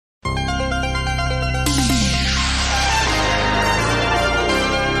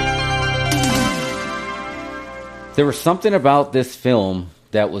There was something about this film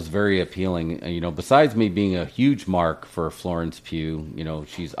that was very appealing. You know, besides me being a huge mark for Florence Pugh, you know,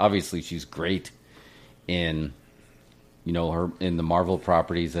 she's great in, you know, her in the Marvel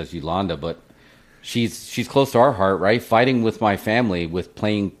properties as Yolanda, but she's close to our heart, right? Fighting with my family, with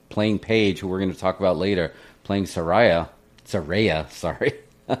playing Paige, who we're going to talk about later, playing Saraya, sorry.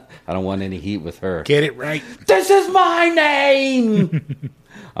 I don't want any heat with her. Get it right. This is my name.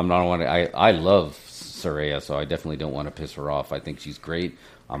 I love Saraya, so I definitely don't want to piss her off. I think she's great.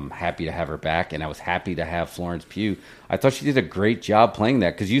 I'm happy to have her back, and I was happy to have Florence Pugh. I thought she did a great job playing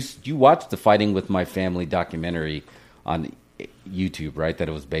that, because you watched the Fighting with My Family documentary on YouTube, right, that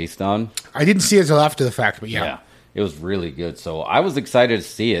it was based on? I didn't see it until after the fact, but yeah. It was really good. So I was excited to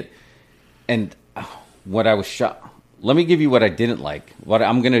see it, and what I was shocked. Let me give you what I didn't like. What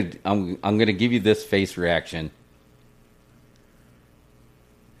I'm gonna give you this face reaction,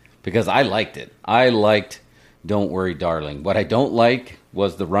 because I liked it. I liked Don't Worry, Darling. What I don't like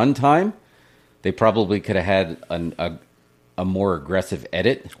was the runtime. They probably could have had a more aggressive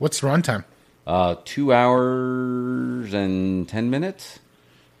edit. What's the runtime? 2 hours and 10 minutes.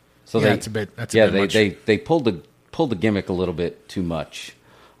 So that's a bit much. They pulled the gimmick a little bit too much.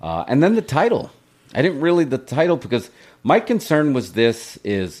 And then the title. The title, because my concern was this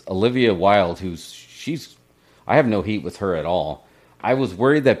is Olivia Wilde, I have no heat with her at all. I was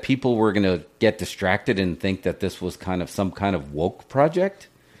worried that people were going to get distracted and think that this was kind of some kind of woke project,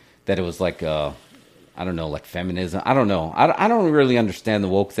 that it was like, I don't know, like feminism. I don't know. I don't really understand the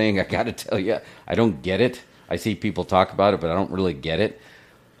woke thing. I got to tell you, I don't get it. I see people talk about it, but I don't really get it.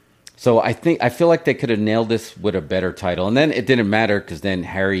 So I feel like they could have nailed this with a better title. And then it didn't matter, because then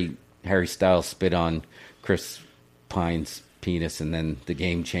Harry Styles spit on Chris Pine's penis, and then the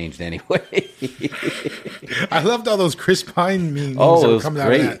game changed anyway. I loved all those Chris Pine memes that were was coming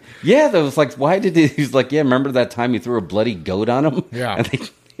great. out of that. Yeah, that was like, why did he's like, yeah, remember that time you threw a bloody goat on him? Yeah. And they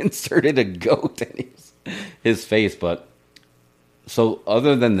inserted a goat in his face. But so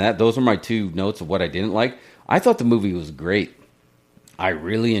other than that, those are my two notes of what I didn't like. I thought the movie was great. I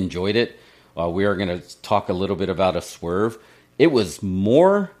really enjoyed it. We are going to talk a little bit about a swerve. It was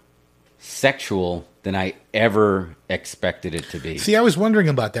more sexual than I ever expected it to be. See, I was wondering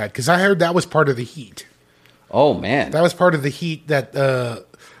about that, because I heard that was part of the heat. Oh, man. That was part of the heat that Miss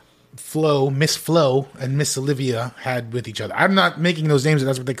Flo and Miss Olivia had with each other. I'm not making those names,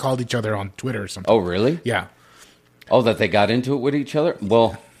 that's what they called each other on Twitter or something. Oh, really? Yeah. Oh, that they got into it with each other?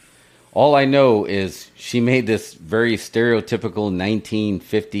 Well, all I know is she made this very stereotypical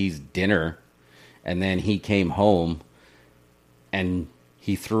 1950s dinner, and then he came home, and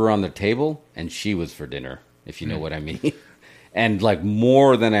he threw her on the table, and she was for dinner, if you know what I mean. And like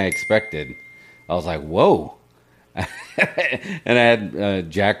more than I expected. I was like, whoa. And I had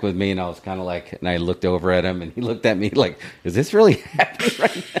Jack with me, and I was kind of like, and I looked over at him, and he looked at me like, is this really happening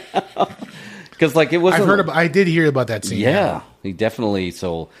right now? Because like it wasn't. I did hear about that scene. Yeah, he definitely.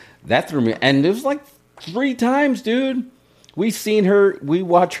 So that threw me, and it was like 3 times, dude. We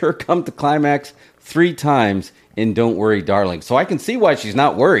watch her come to climax 3 times in Don't Worry, Darling. So I can see why she's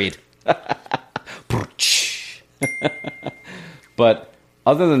not worried. But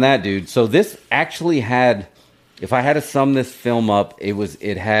other than that, dude, so this actually had, if I had to sum this film up,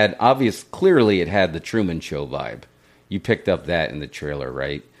 it had the Truman Show vibe. You picked up that in the trailer,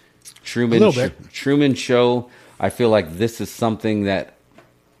 right? Truman Show. I feel like this is something that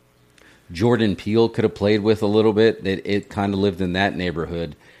Jordan Peele could have played with a little bit. It kind of lived in that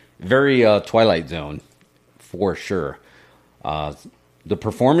neighborhood. Very Twilight Zone, for sure. The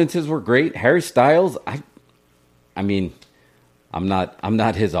performances were great. Harry Styles, I mean, I'm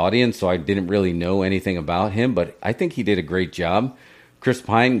not his audience, so I didn't really know anything about him, but I think he did a great job. Chris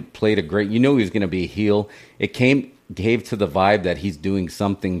Pine played he was going to be a heel. It gave to the vibe that he's doing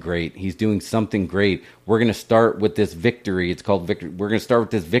something great. He's doing something great. We're going to start with this victory. It's called victory. We're going to start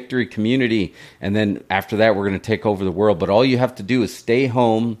with this victory community, and then after that, we're going to take over the world. But all you have to do is stay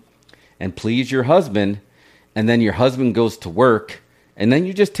home and please your husband, and then your husband goes to work, and then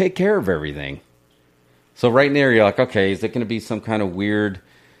you just take care of everything. So right there, you're like, okay, is it going to be some kind of weird,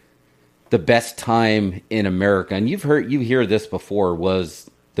 the best time in America? And you hear this before, was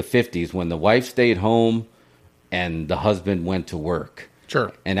the 50s when the wife stayed home and the husband went to work.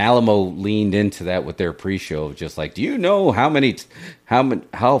 Sure. And Alamo leaned into that with their pre-show, just like, do you know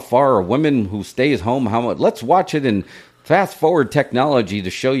how far a woman who stays home, let's watch it and fast forward technology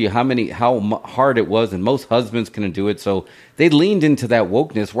to show you how hard it was, and most husbands couldn't do it. So they leaned into that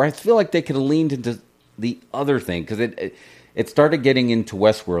wokeness, where I feel like they could have leaned into the other thing, because it started getting into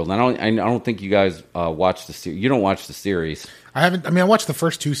Westworld. I don't think you guys watch the series. You don't watch the series. I haven't. I mean, I watched the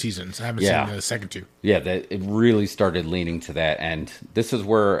first 2 seasons. I haven't seen the second 2. Yeah, it really started leaning to that, and this is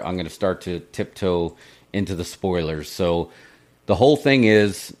where I'm going to start to tiptoe into the spoilers. So the whole thing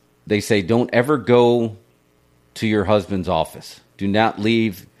is, they say, don't ever go to your husband's office. Do not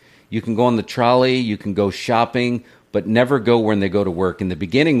leave. You can go on the trolley. You can go shopping, but never go when they go to work. In the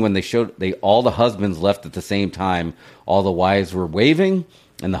beginning, when all the husbands left at the same time, all the wives were waving,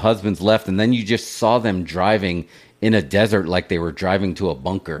 and the husbands left, and then you just saw them driving in a desert like they were driving to a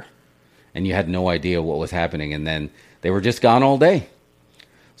bunker, and you had no idea what was happening, and then they were just gone all day.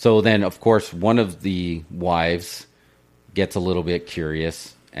 So then, of course, one of the wives gets a little bit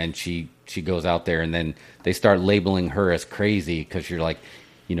curious, and she goes out there, and then they start labeling her as crazy, because you're like,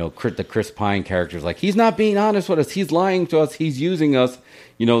 the Chris Pine character is like, he's not being honest with us, he's lying to us, he's using us,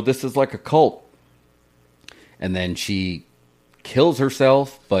 this is like a cult. And then she kills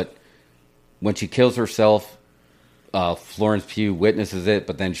herself, but when she kills herself, Florence Pugh witnesses it,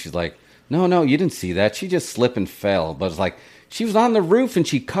 but then she's like, no, you didn't see that. She just slipped and fell. But it's like, she was on the roof and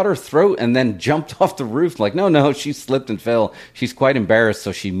she cut her throat and then jumped off the roof. Like, no, she slipped and fell. She's quite embarrassed,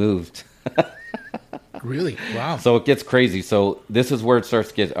 so she moved. Really? Wow. So it gets crazy. So this is where it starts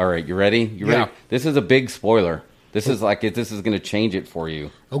to get, all right, you ready? You ready? Yeah. This is a big spoiler. This is going to change it for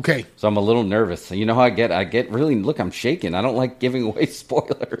you. Okay. So I'm a little nervous. So you know how I get really, look, I'm shaking. I don't like giving away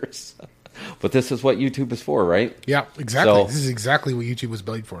spoilers. But this is what YouTube is for, right? Yeah, exactly. So, this is exactly what YouTube was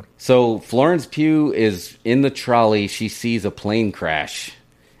made for. So Florence Pugh is in the trolley. She sees a plane crash.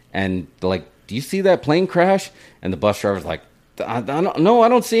 And like, do you see that plane crash? And the bus driver's like, I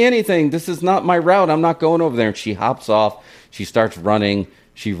don't see anything. This is not my route. I'm not going over there. And she hops off. She starts running.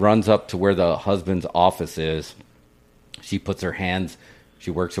 She runs up to where the husband's office is. She puts her hands,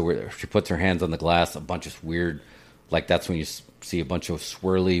 she puts her hands on the glass, a bunch of weird, like that's when you see a bunch of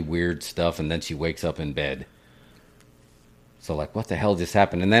swirly, weird stuff, and then she wakes up in bed. So like, what the hell just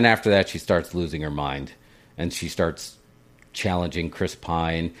happened? And then after that, she starts losing her mind, and she starts challenging Chris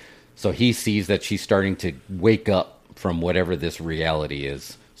Pine. So he sees that she's starting to wake up from whatever this reality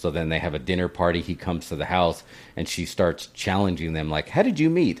is. So then they have a dinner party. He comes to the house, and she starts challenging them, like, how did you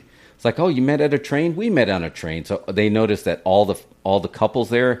meet? It's like, oh, you met at a train? We met on a train. So they notice that all the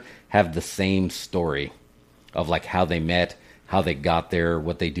couples there have the same story of like how they met, how they got there,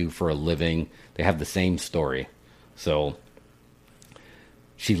 what they do for a living. They have the same story. So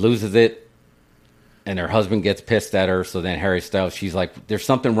she loses it, and her husband gets pissed at her. So then Harry Styles, she's like, there's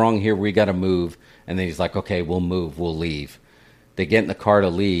something wrong here. We got to move. And then he's like, okay, we'll move. We'll leave. They get in the car to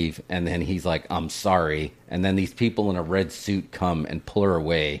leave, and then he's like, I'm sorry. And then these people in a red suit come and pull her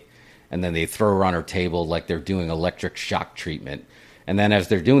away. And then they throw her on her table like they're doing electric shock treatment. And then as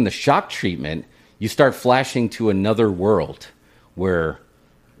they're doing the shock treatment, you start flashing to another world where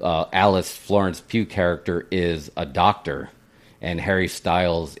Alice, Florence Pugh character, is a doctor. And Harry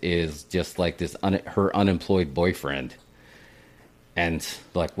Styles is just like this her unemployed boyfriend. And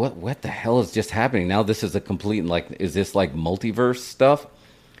like, what the hell is just happening? Now this is a complete, like, is this like multiverse stuff?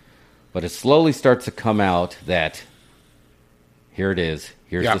 But it slowly starts to come out that, here it is.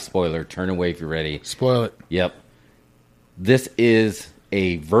 Here's the spoiler. Turn away if you're ready. Spoil it. Yep. This is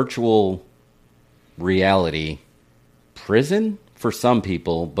a virtual reality prison for some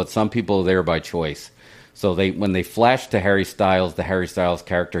people, but some people are there by choice. So when they flash to Harry Styles, the Harry Styles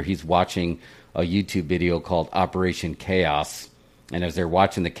character, he's watching a YouTube video called Operation Chaos. And as they're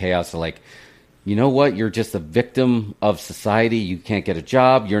watching the chaos, they're like, you know what? You're just a victim of society. You can't get a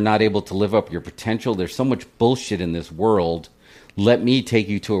job. You're not able to live up your potential. There's so much bullshit in this world. Let me take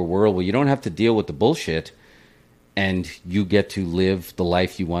you to a world where you don't have to deal with the bullshit, and you get to live the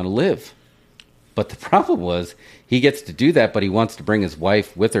life you want to live. But the problem was, he gets to do that, but he wants to bring his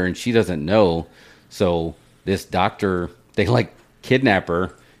wife with her, and she doesn't know. So this doctor, they like kidnap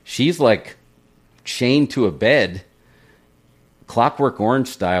her. She's like chained to a bed, Clockwork Orange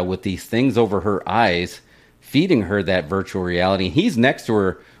style, with these things over her eyes, feeding her that virtual reality. He's next to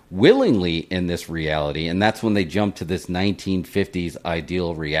her willingly in this reality, and that's when they jump to this 1950s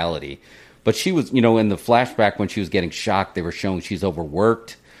ideal reality. But she was, in the flashback when she was getting shocked, they were showing she's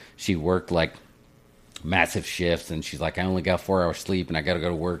overworked. She worked like massive shifts, and she's like, I only got 4 hours sleep, and I got to go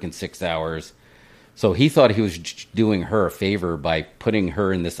to work in 6 hours. So he thought he was doing her a favor by putting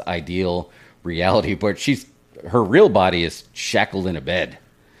her in this ideal reality, but her real body is shackled in a bed.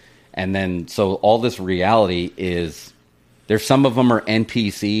 And then, so all this reality is, there's some of them are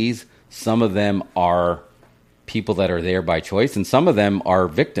NPCs, some of them are people that are there by choice, and some of them are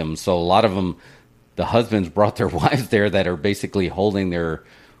victims. So a lot of them, the husbands brought their wives there that are basically holding their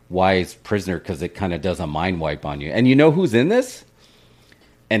wise prisoner because it kind of does a mind wipe on you. And you know who's in this?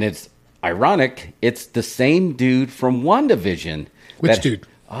 And it's ironic. It's the same dude from WandaVision. Which dude?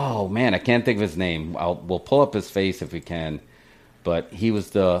 Oh man, I can't think of his name. We'll pull up his face if we can. But he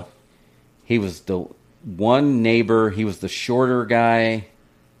was the one neighbor. He was the shorter guy.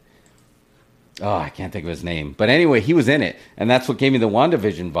 Oh, I can't think of his name. But anyway, he was in it. And that's what gave me the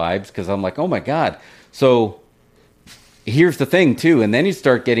WandaVision vibes, because I'm like, oh my God. So here's the thing, too. And then you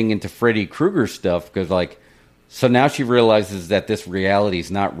start getting into Freddy Krueger stuff, because so now she realizes that this reality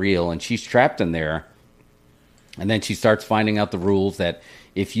is not real, and she's trapped in there. And then she starts finding out the rules that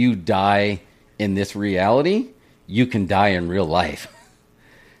if you die in this reality, you can die in real life.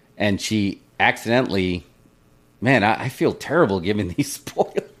 And she accidentally, man, I feel terrible giving these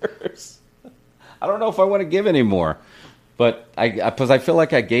spoilers. I don't know if I want to give any more, but because I feel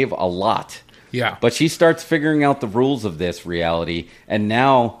like I gave a lot. Yeah. But she starts figuring out the rules of this reality, and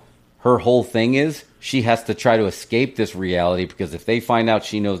now her whole thing is she has to try to escape this reality, because if they find out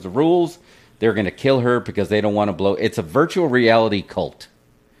she knows the rules, they're going to kill her because they don't want to blow. It's a virtual reality cult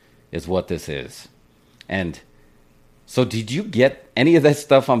is what this is. And so did you get any of that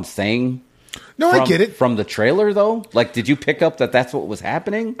stuff I'm saying? No, I get it. From the trailer, though? Did you pick up that that's what was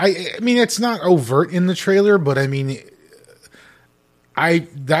happening? I mean, it's not overt in the trailer, but I mean,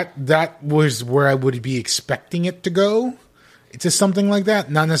 that was where I would be expecting it to go. It's just something like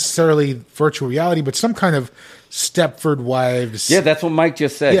that. Not necessarily virtual reality, but some kind of Stepford Wives. Yeah, that's what Mike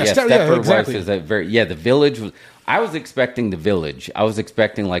just said. Yeah, Stepford exactly. Wives is the Village was. I was expecting the Village. I was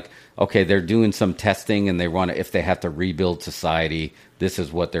expecting okay, they're doing some testing and they want to, if they have to rebuild society, this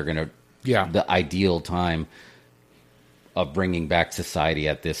is what they're going to. Yeah. The ideal time of bringing back society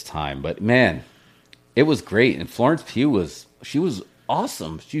at this time. But man, it was great. And Florence Pugh was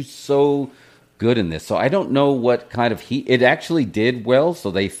awesome. She's so good in this. So I don't know what kind of heat. It actually did well. So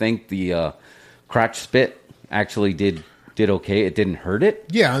they think the crotch spit actually did okay. It didn't hurt it.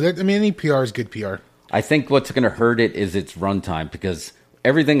 Yeah. I mean, any PR is good PR. I think what's going to hurt it is its runtime, because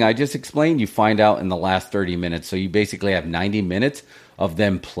everything I just explained, you find out in the last 30 minutes. So you basically have 90 minutes of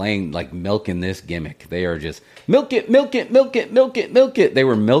them playing, milking this gimmick. They are just, milk it, milk it, milk it, milk it, milk it. They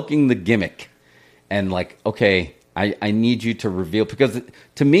were milking the gimmick. And okay, I need you to reveal, because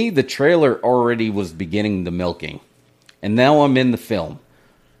to me, the trailer already was beginning the milking. And now I'm in the film.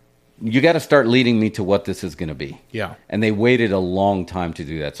 You got to start leading me to what this is going to be. Yeah. And they waited a long time to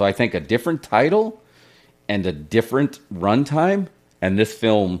do that. So I think a different title and a different runtime, and this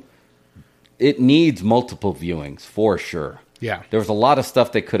film, it needs multiple viewings for sure. Yeah. There was a lot of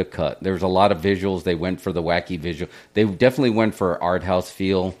stuff they could have cut. There was a lot of visuals. They went for the wacky visual. They definitely went for art house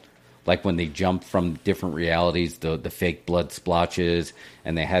feel, like when they jumped from different realities, the fake blood splotches,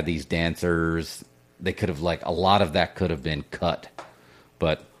 and they had these dancers. They could have, a lot of that could have been cut.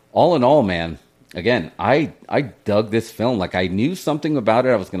 But all in all, man, again, I dug this film. I knew something about it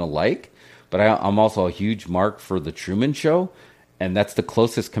I was going to like, but I'm also a huge mark for The Truman Show, and that's the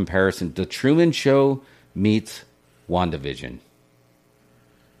closest comparison. The Truman Show meets WandaVision.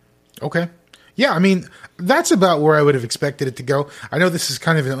 Okay. Yeah, I mean, that's about where I would have expected it to go. I know this is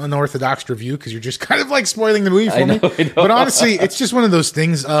kind of an unorthodox review because you're just kind of spoiling the movie for me. I know. But honestly, it's just one of those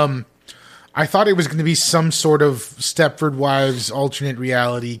things. I thought it was going to be some sort of Stepford Wives alternate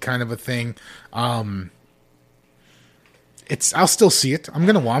reality kind of a thing. I'll still see it. I'm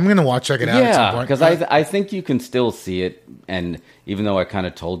gonna watch check it out at some point. Because I think you can still see it, and even though I kind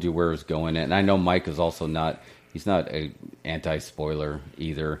of told you where it was going, and I know Mike is also not. He's not an anti-spoiler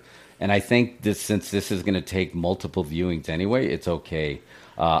either. And I think since this is going to take multiple viewings anyway, it's okay.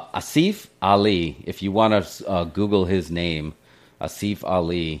 Asif Ali, if you want to Google his name, Asif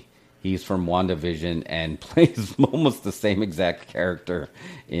Ali, he's from WandaVision and plays almost the same exact character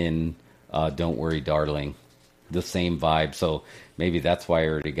in Don't Worry, Darling. The same vibe. So maybe that's why I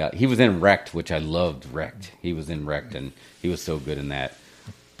already got... He was in Wrecked, which I loved Wrecked. He was in Wrecked, and he was so good in that.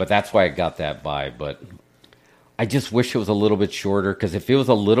 But that's why I got that vibe. But I just wish it was a little bit shorter, because if it was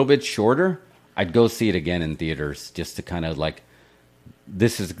a little bit shorter, I'd go see it again in theaters, just to kind of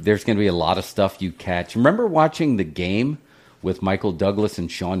there's going to be a lot of stuff you catch. Remember watching The Game with Michael Douglas and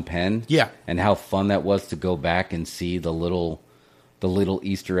Sean Penn? Yeah. And how fun that was to go back and see the little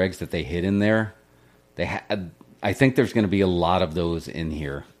Easter eggs that they hid in there. I think there's going to be a lot of those in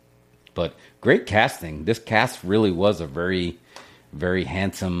here. But great casting. This cast really was a very, very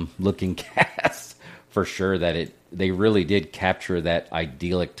handsome looking cast. For sure that they really did capture that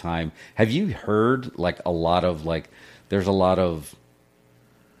idyllic time. Have you heard a lot of there's a lot of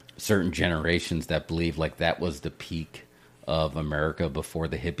certain generations that believe that was the peak of America before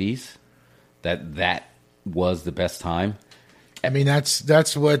the hippies? That was the best time. I mean,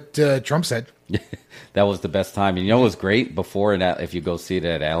 that's what Trump said. That was the best time. And you know what was great? Before, if you go see it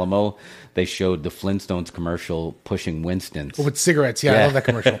at Alamo, they showed the Flintstones commercial pushing Winston's. Oh, with cigarettes. Yeah, I love that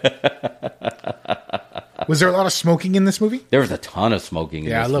commercial. Was there a lot of smoking in this movie? There was a ton of smoking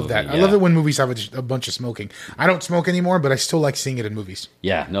in this movie. Yeah, I love that. I love it when movies have a bunch of smoking. I don't smoke anymore, but I still like seeing it in movies.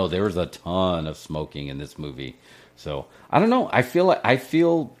 Yeah, no, there was a ton of smoking in this movie. So, I don't know. I feel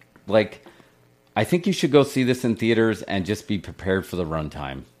like I think you should go see this in theaters and just be prepared for the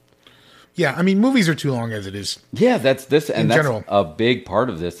runtime. Yeah, I mean, movies are too long as it is. Yeah, that's general. A big part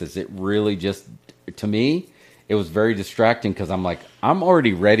of this is it really just, to me, it was very distracting because I'm like, I'm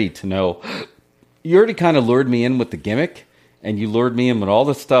already ready to know. You already kind of lured me in with the gimmick, and you lured me in with all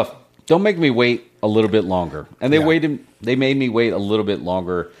this stuff. Don't make me wait a little bit longer. And they made me wait a little bit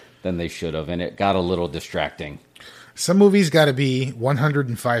longer than they should have, and it got a little distracting. Some movies got to be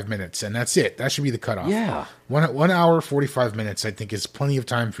 105 minutes, and that's it. That should be the cutoff. Yeah. 1 hour, 45 minutes, I think, is plenty of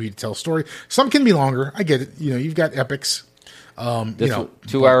time for you to tell a story. Some can be longer. I get it. You know, you've got epics.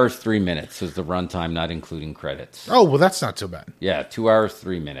 2 hours, 3 minutes is the runtime, not including credits. Oh, well, that's not so bad. Yeah, 2 hours,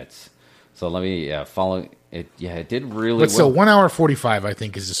 3 minutes. So let me follow it. Yeah, it did really But well. so 1 hour, 45, I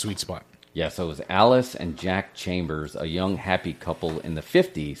think, is the sweet spot. Yeah, so it was Alice and Jack Chambers, a young, happy couple in the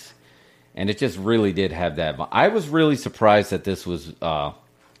 50s. And it just really did have that. I was really surprised that this was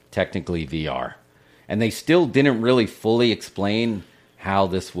technically VR. And they still didn't really fully explain how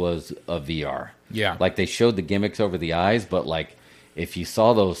this was a VR. Yeah. Like, they showed the gimmicks over the eyes, but, like, if you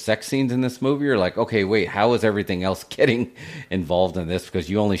saw those sex scenes in this movie, you're like, okay, wait, how is everything else getting involved in this? Because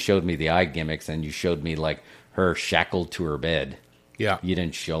you only showed me the eye gimmicks, and you showed me, like, her shackled to her bed. Yeah. You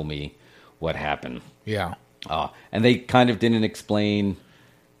didn't show me what happened. Yeah. And they kind of didn't explain.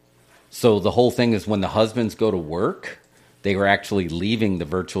 So the whole thing is when the husbands go to work, they were actually leaving the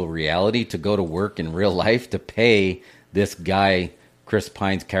virtual reality to go to work in real life to pay this guy, Chris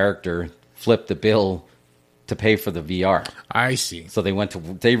Pine's character, flip the bill to pay for the VR. I see. So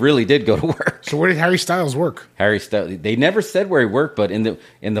they really did go to work. So where did Harry Styles work? They never said where he worked, but in the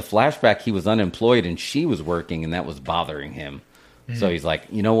flashback, he was unemployed and she was working, and that was bothering him. Mm-hmm. So he's like,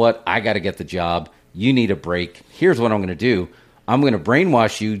 you know what? I got to get the job. You need a break. Here's what I'm going to do. I'm going to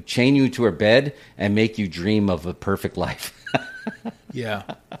brainwash you, chain you to her bed, and make you dream of a perfect life. Yeah.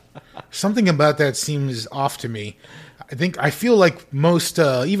 Something about that seems off to me. I feel like most,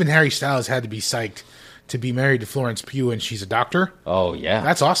 even Harry Styles had to be psyched to be married to Florence Pugh, and she's a doctor. Oh, yeah.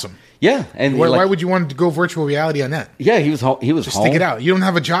 That's awesome. Yeah. And why would you want to go virtual reality on that? Yeah, he was Just home. stick it out. You don't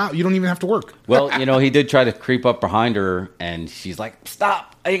have a job. You don't even have to work. Well, he did try to creep up behind her, and she's like,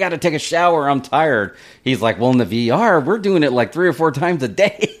 stop. You got to take a shower. I'm tired. He's like, well, in the VR, we're doing it like 3 or 4 times a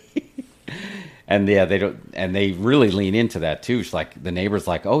day. And yeah, they really lean into that too. She's like, the neighbor's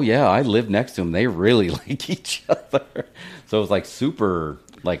like, oh yeah, I live next to them. They really like each other. So it was like super,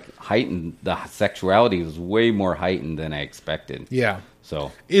 like heightened. The sexuality was way more heightened than I expected. Yeah.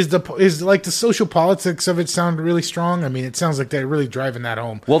 So is like the social politics of it sound really strong? I mean, it sounds like they're really driving that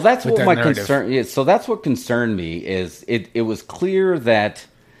home. Well, that's what my narrative. concern is. So that's what concerned me is it was clear that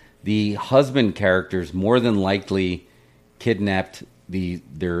the husband characters more than likely kidnapped the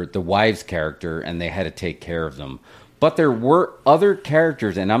wife's character, and they had to take care of them. But there were other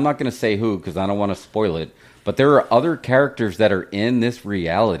characters, and I'm not going to say who because I don't want to spoil it, but there are other characters that are in this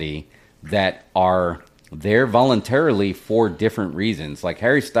reality that are there voluntarily for different reasons. Like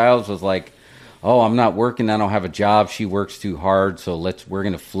Harry Styles was like, oh, I'm not working, I don't have a job, she works too hard, so we're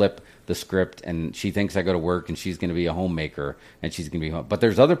going to flip the script, and she thinks I go to work and she's going to be a homemaker and she's going to be home. But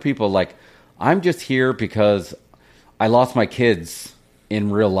there's other people like, I'm just here because I lost my kids in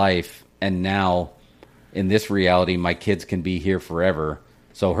real life, and now in this reality my kids can be here forever.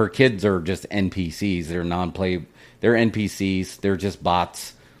 So her kids are just NPCs. They're they're NPCs, they're just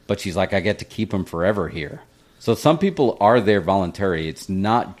bots, but she's like, I get to keep them forever here. So some people are there voluntarily. It's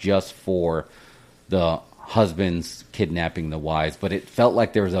not just for the husbands kidnapping the wives, but it felt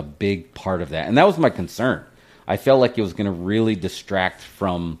like there was a big part of that, and that was my concern. I felt like it was going to really distract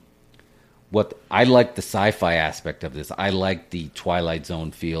from what I like, the sci-fi aspect of this. I like the Twilight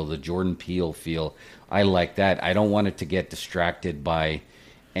Zone feel, the Jordan Peele feel. I like that. I don't want it to get distracted by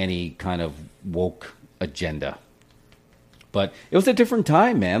any kind of woke agenda. But it was a different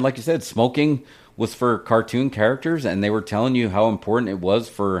time, man. Like you said, smoking was for cartoon characters, and they were telling you how important it was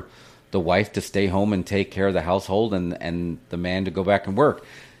for the wife to stay home and take care of the household, and the man to go back and work.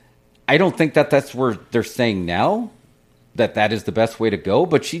 I don't think that's where they're saying now, that is the best way to go,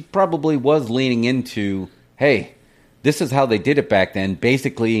 but she probably was leaning into, hey, this is how they did it back then.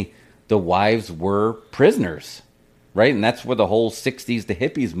 Basically, the wives were prisoners, right? And that's where the whole 60s, the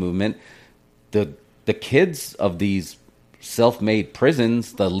hippies movement, the kids of these self-made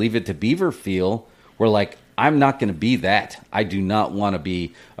prisons, the Leave It to Beaver feel, were like, I'm not going to be that. I do not want to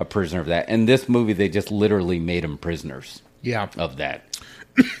be a prisoner of that. In this movie, they just literally made them prisoners of that.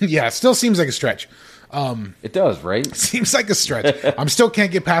 Yeah, it still seems like a stretch. It does, right? Seems like a stretch. Still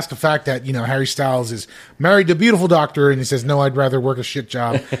can't get past the fact that, Harry Styles is married to a beautiful doctor, and he says, no, I'd rather work a shit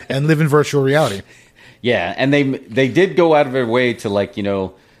job and live in virtual reality. Yeah, and they did go out of their way to, like,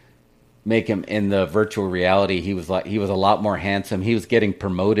 make him in the virtual reality. He was a lot more handsome. He was getting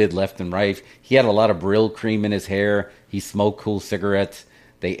promoted left and right. He had a lot of Brill cream in his hair. He smoked cool cigarettes.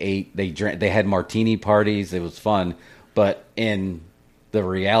 They ate, they drank, they had martini parties. It was fun. But in the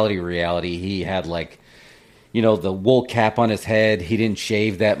reality, he had like, the wool cap on his head. He didn't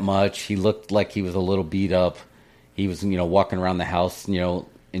shave that much. He looked like he was a little beat up. He was, walking around the house,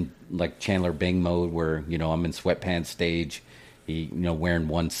 in like Chandler Bing mode where, I'm in sweatpants stage. He, wearing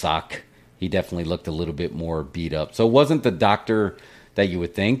one sock. He definitely looked a little bit more beat up. So it wasn't the doctor that you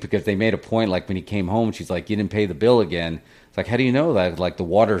would think, because they made a point, like when he came home, she's like, you didn't pay the bill again. It's like, how do you know that? Like, the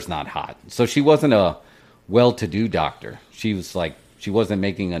water's not hot. So she wasn't a well-to-do doctor. She was like, she wasn't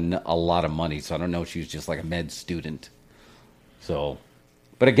making a lot of money. So I don't know if she was just like a med student. So,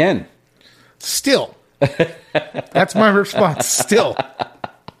 but again. Still. That's my response. Still.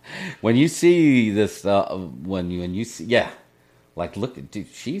 When you see this, when you see, yeah. Like, look, dude,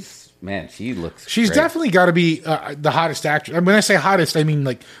 she looks She's great. definitely got to be the hottest actress. When I say hottest, I mean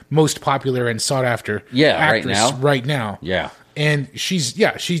like most popular and sought after actress right now. Yeah. And she's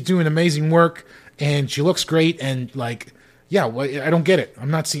doing amazing work, and she looks great, and like, I don't get it.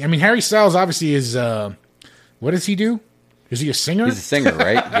 I'm not seeing. I mean, Harry Styles obviously is. What does he do? Is he a singer? He's a singer,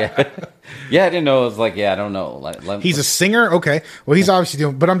 right? Yeah. Yeah, I didn't know. It was like, I don't know. He's a singer? Okay. Well, he's obviously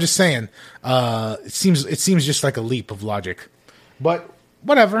doing, but I'm just saying, it seems just like a leap of logic. But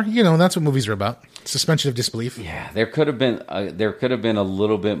whatever, that's what movies are about. Suspension of disbelief. Yeah, there could have been a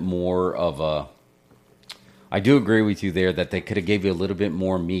little bit more of a. I do agree with you there that they could have gave you a little bit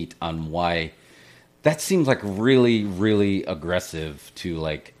more meat on why. That seems like really, really aggressive to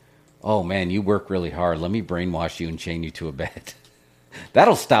like, oh man, you work really hard. Let me brainwash you and chain you to a bed.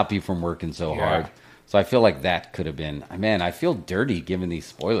 That'll stop you from working so hard. So I feel like that could have been. Man, I feel dirty giving these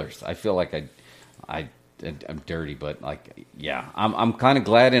spoilers. I feel like I'm dirty, but like, yeah, I'm kind of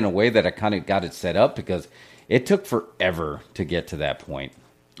glad in a way that I kind of got it set up, because it took forever to get to that point.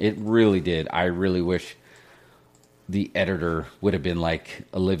 It really did. I really wish the editor would have been like,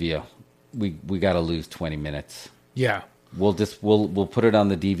 Olivia, we got to lose 20 minutes. Yeah. We'll put it on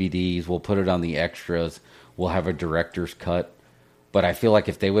the DVDs. We'll put it on the extras. We'll have a director's cut. But I feel like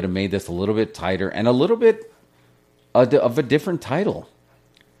if they would have made this a little bit tighter and a little bit of a different title.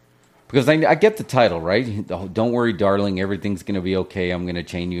 Because I get the title, right? Don't worry, darling. Everything's going to be okay. I'm going to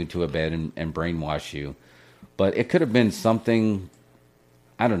chain you into a bed and brainwash you. But it could have been something,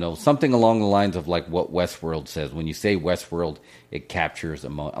 I don't know, something along the lines of like what Westworld says. When you say Westworld, it captures a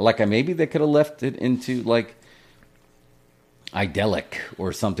moment. Like maybe they could have left it into like idyllic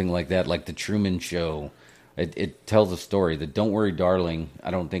or something like that, like The Truman Show. It tells a story. The Don't Worry, Darling, I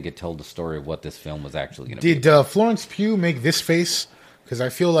don't think it told the story of what this film was actually going to be. Did Florence Pugh make this face? Because I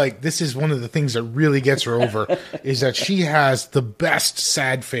feel like this is one of the things that really gets her over, is that she has the best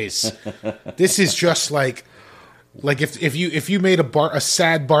sad face. This is just like if you made a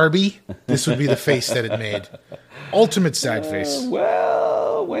sad Barbie, this would be the face that it made. Ultimate sad face.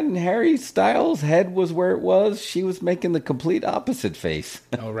 Well, when Harry Styles' head was where it was, she was making the complete opposite face.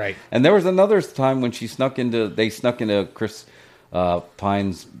 Oh, right. And there was another time when they snuck into Chris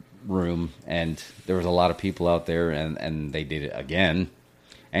Pine's room, and there was a lot of people out there, and they did it again.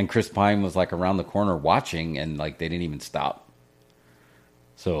 And Chris Pine was like around the corner watching, and like they didn't even stop.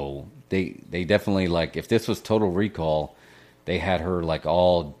 So they definitely, like, if this was Total Recall, they had her like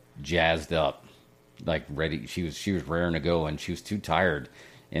all jazzed up, like ready. She was raring to go, and she was too tired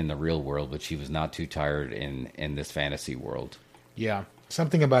in the real world, but she was not too tired in this fantasy world. Yeah,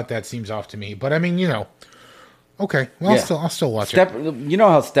 something about that seems off to me. But I mean, okay. Well, yeah. I'll still watch it. You know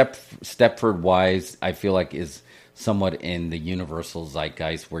how Stepford Wives, I feel like, is somewhat in the universal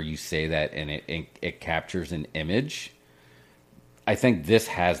zeitgeist, where you say that and it captures an image. I think this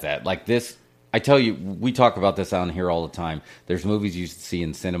has that. Like this, I tell you, we talk about this on here all the time. There's movies you see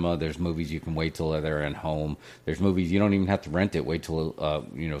in cinema. There's movies you can wait till they're at home. There's movies you don't even have to rent it. Wait till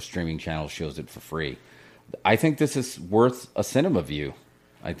streaming channel shows it for free. I think this is worth a cinema view.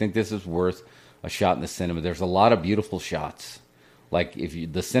 I think this is worth a shot in the cinema. There's a lot of beautiful shots. Like the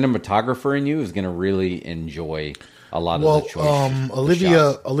cinematographer in you is going to really enjoy a lot of the choices.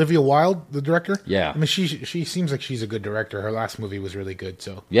 Olivia Wilde, the director. Yeah, I mean she seems like she's a good director. Her last movie was really good.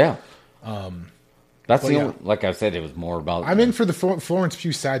 So yeah, That's the only, like I said, it was more about. I'm in for the Florence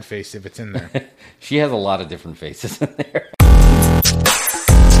Pugh sad face if it's in there. She has a lot of different faces in there.